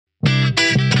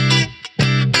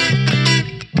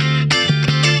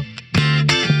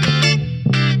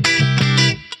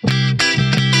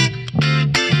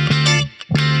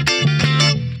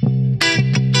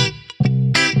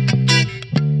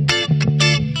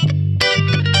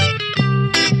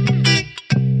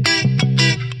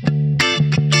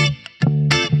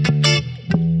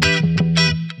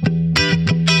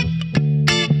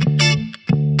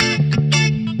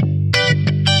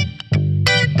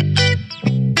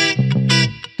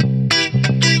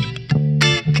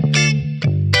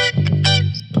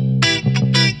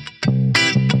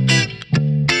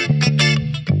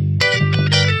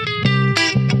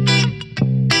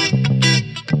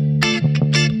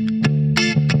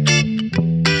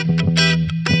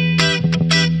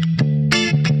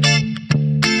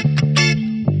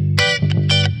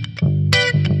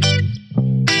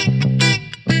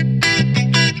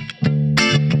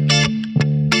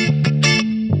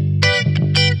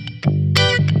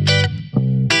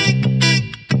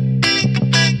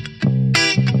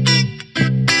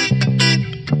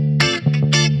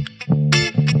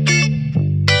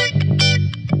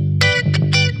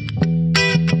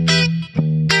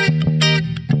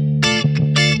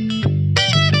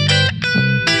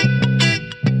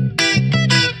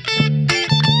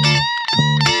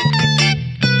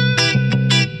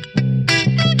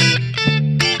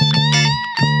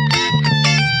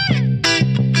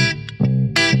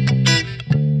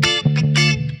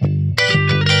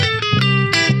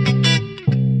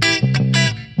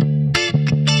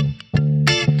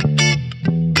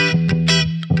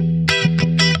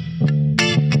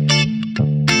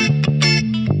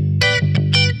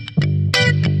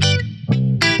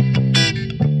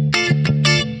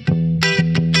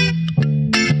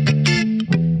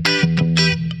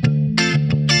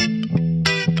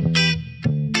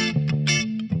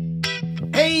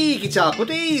Ah,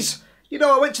 buddies! You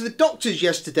know, I went to the doctor's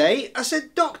yesterday. I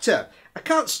said, Doctor, I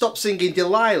can't stop singing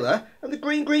Delilah and the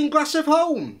green, green grass of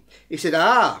home. He said,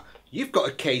 ah, you've got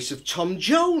a case of Tom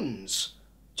Jones.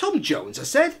 Tom Jones, I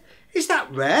said. Is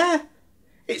that rare?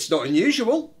 It's not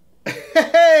unusual.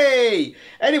 Hey!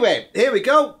 Anyway, here we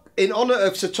go. In honour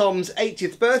of Sir Tom's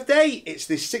 80th birthday, it's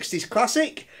this 60s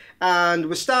classic. And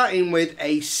we're starting with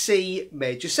a C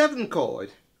major 7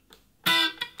 chord.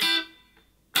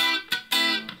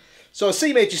 So a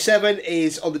C major 7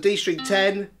 is on the D string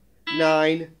 10,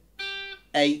 9,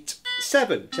 8,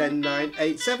 7. 10, 9,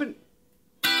 8, 7.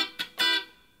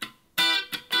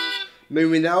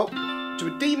 Moving now to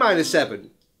a D minor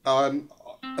 7. A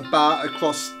bar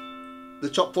across the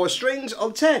top 4 strings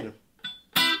on 10.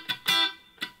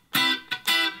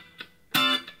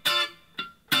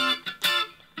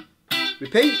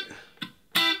 Repeat.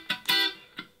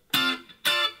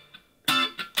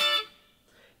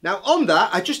 Now on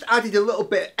that, I just added a little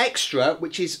bit extra,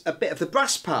 which is a bit of the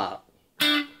brass part.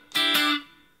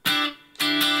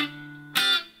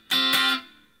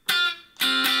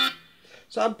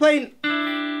 So I'm playing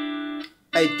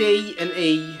a D, an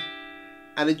E,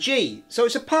 and a G. So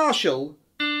it's a partial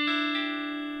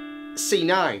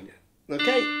C9.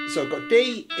 Okay, so I've got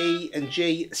D, E, and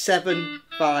G, 7,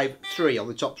 5, 3 on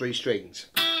the top 3 strings.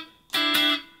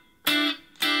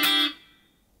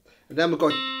 And then we've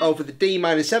got over the D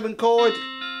minor 7 chord.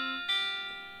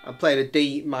 I'm playing a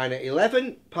D minor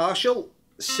 11, partial,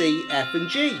 C, F, and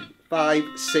G, 5,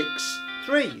 6,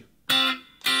 3.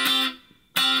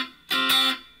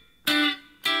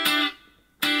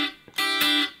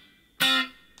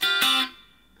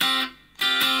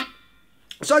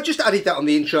 So I just added that on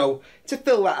the intro to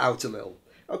fill that out a little.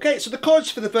 Okay, so the chords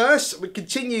for the verse, we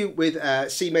continue with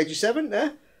C major 7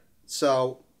 there.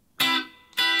 So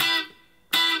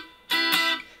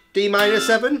D minor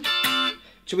 7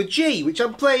 to a G, which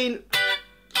I'm playing.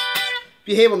 If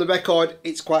you hear on the record,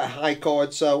 it's quite a high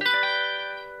chord, so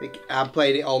I'm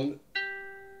playing it on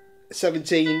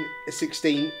 17,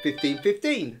 16, 15,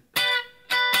 15.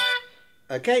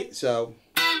 Okay, so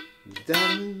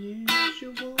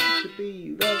unusual to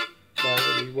be loved by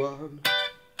anyone.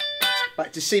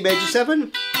 Back to C major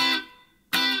 7,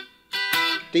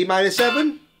 D minor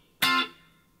 7,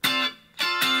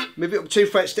 move it up 2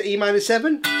 frets to E minor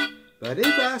 7, but if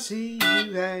I see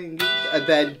you hanging, and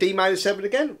then D minor 7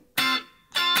 again,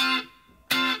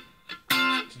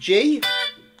 to G,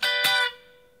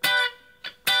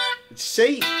 to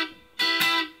C,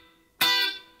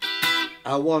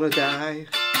 I wanna die,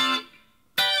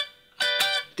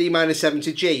 D minor 7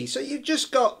 to G. So you've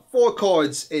just got 4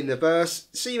 chords in the verse.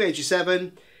 C major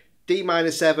 7, D minor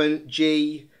 7,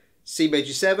 G, C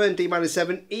major 7, D minor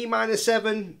 7, E minor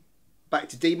 7, back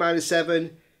to D minor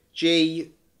 7,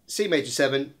 G, C major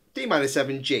 7, D minor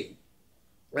 7, G.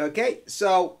 Okay,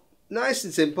 so nice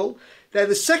and simple. Then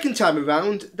the second time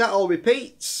around, that all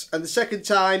repeats. And the second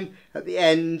time, at the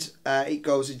end, it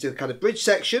goes into the kind of bridge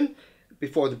section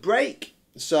before the break.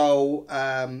 So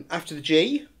after the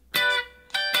G,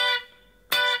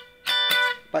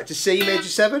 back to C major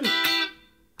 7,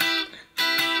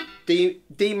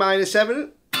 D minor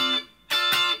 7,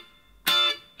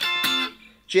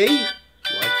 G,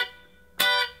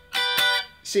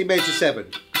 C major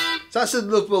 7. So that's the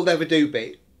Love Will Never Do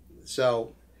bit.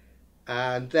 So,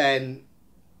 and then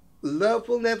Love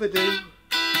Will Never Do.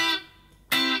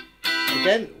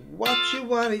 Again, what you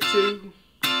want it to.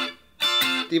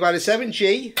 D minor 7,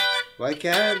 G. Why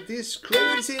can't this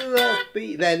crazy love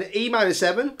be? Then E minor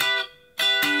 7.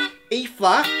 E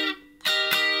flat,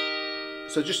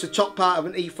 so just the top part of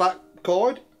an E flat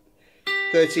chord,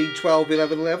 13, 12,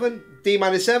 11, 11, D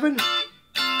minor 7,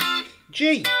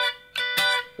 G.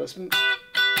 That's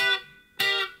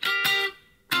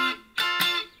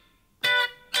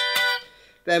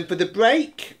then for the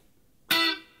break,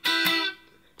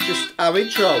 just our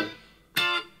intro.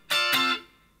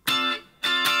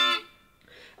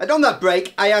 And on that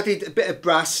break, I added a bit of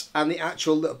brass and the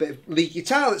actual little bit of lead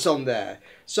guitar that's on there.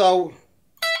 So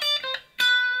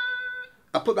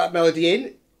I put that melody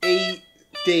in, E,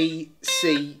 D,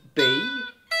 C, B.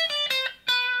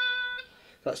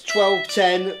 That's 12,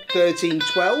 10, 13,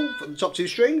 12 on the top 2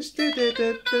 strings. Da, da,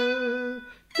 da, da,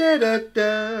 da, da,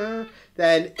 da.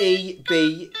 Then E,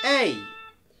 B, A.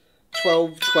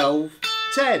 12, 12,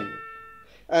 10.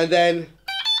 And then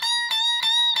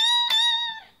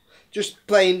just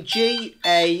playing G,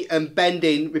 A and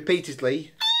bending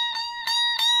repeatedly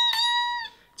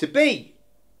to B.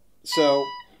 So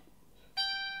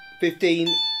 15,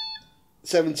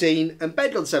 17 and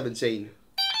bend on 17.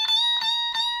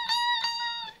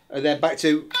 And then back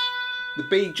to the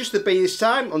B, just the B this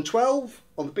time on 12,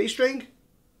 on the B string.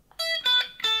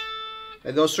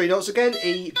 And those 3 notes again,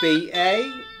 E, B,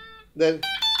 A. Then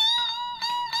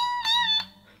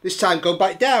this time go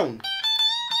back down.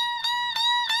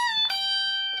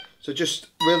 So just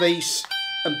release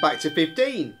and back to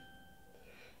 15.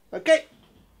 Okay,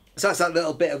 so that's that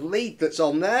little bit of lead that's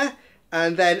on there.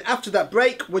 And then after that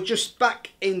break, we're just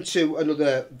back into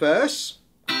another verse.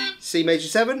 C major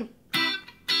 7,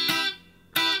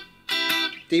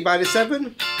 D minor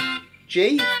 7,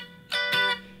 G,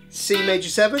 C major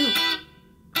 7,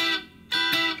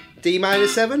 D minor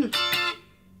 7,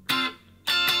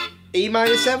 E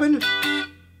minor 7,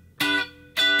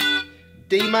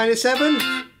 D minor 7,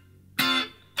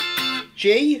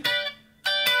 G,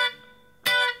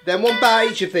 then one bar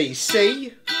each of these,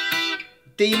 C,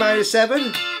 D minor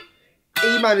 7,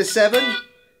 E minor 7,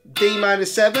 D minor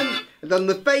 7, and then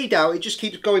the fade out, it just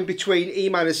keeps going between E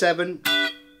minor 7,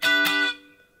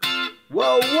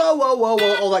 whoa, whoa, whoa, whoa,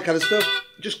 whoa, all that kind of stuff.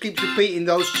 Just keeps repeating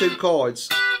those 2 chords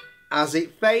as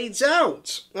it fades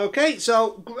out. Okay,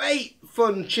 so great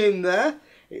fun tune there.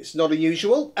 It's not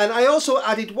unusual. And I also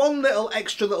added one little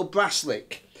extra little brass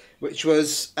lick, which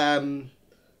was, so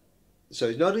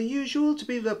it's not unusual to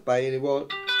be loved by anyone.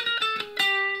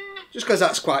 Just because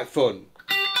that's quite fun.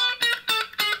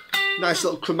 Nice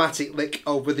little chromatic lick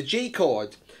over the G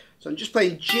chord. So I'm just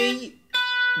playing G,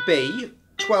 B,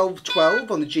 12,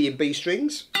 12 on the G and B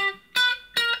strings.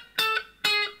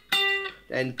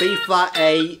 Then B flat,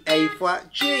 A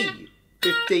flat, G.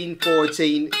 15,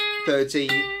 14,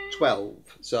 13, 12.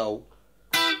 So,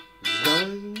 it's not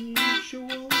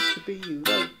unusual to be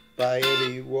loved by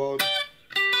anyone.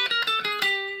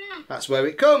 That's where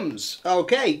it comes.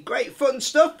 Okay, great fun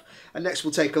stuff. And next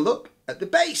we'll take a look at the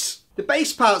bass. The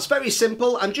bass part's very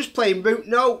simple. I'm just playing root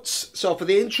notes. So for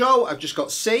the intro, I've just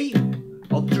got C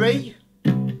on 3,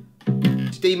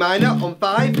 D minor on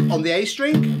 5 on the A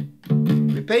string.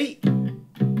 Repeat.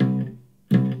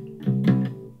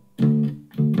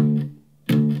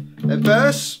 Then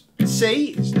verse,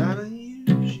 C, it's not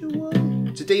unusual,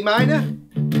 to D minor,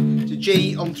 to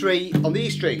G on 3 on the E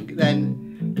string.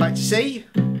 Then back to C,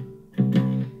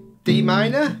 D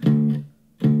minor,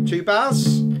 2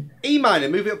 bars, E minor,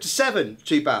 move it up to 7,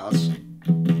 2 bars.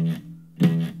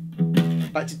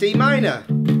 Back to D minor,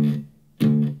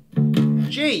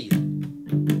 G,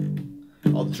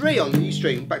 on 3 on the E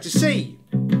string, back to C,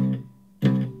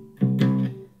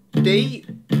 D,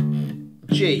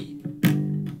 G,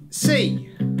 C,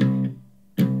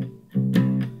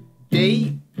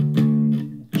 D,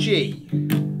 G,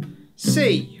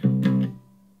 C,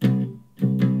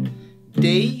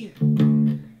 D,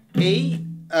 E,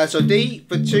 so D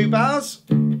for 2 bars,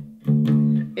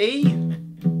 E,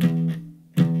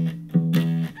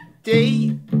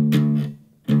 D,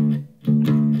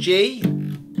 G,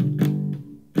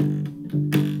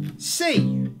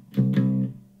 C,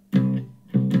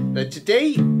 then to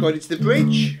D, going into the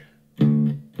bridge,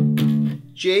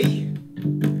 G,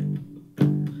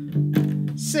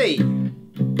 C,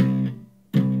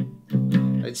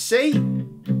 and C,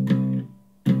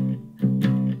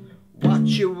 what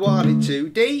you wanted to,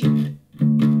 D,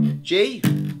 G,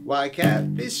 why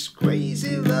can't this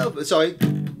crazy love, sorry,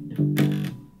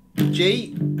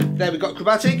 G, then we've got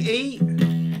chromatic, E,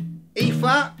 E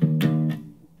flat,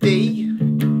 D,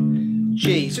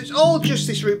 G, so it's all just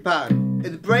this root pattern,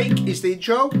 and the break is the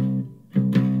intro.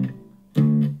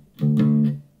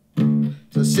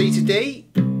 So C to D,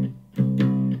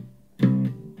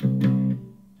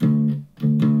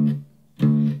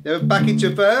 then we're back into a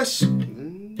verse,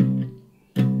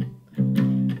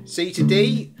 C to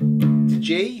D, to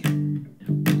G,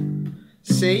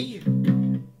 C,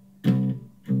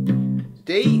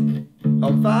 D,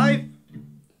 on 5,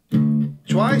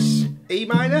 twice, E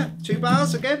minor, 2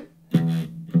 bars again,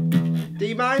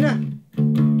 D minor,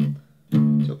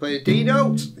 so play a D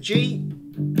note, G,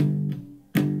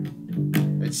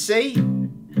 and C,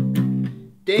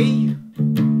 D,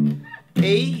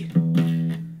 E,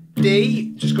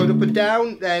 D, just going up and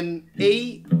down, then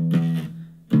E,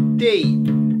 D,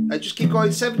 and just keep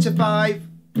going 7 to 5,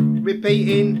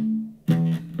 repeating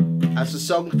as the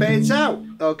song fades out.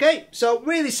 Okay, so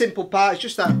really simple part, it's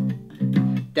just that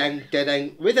dang, dang,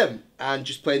 dang rhythm and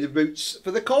just playing the roots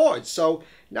for the chords. So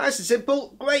nice and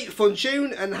simple, great fun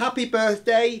tune, and happy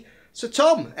birthday to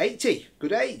Tom, 80,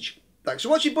 good age. Thanks for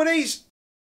watching, buddies.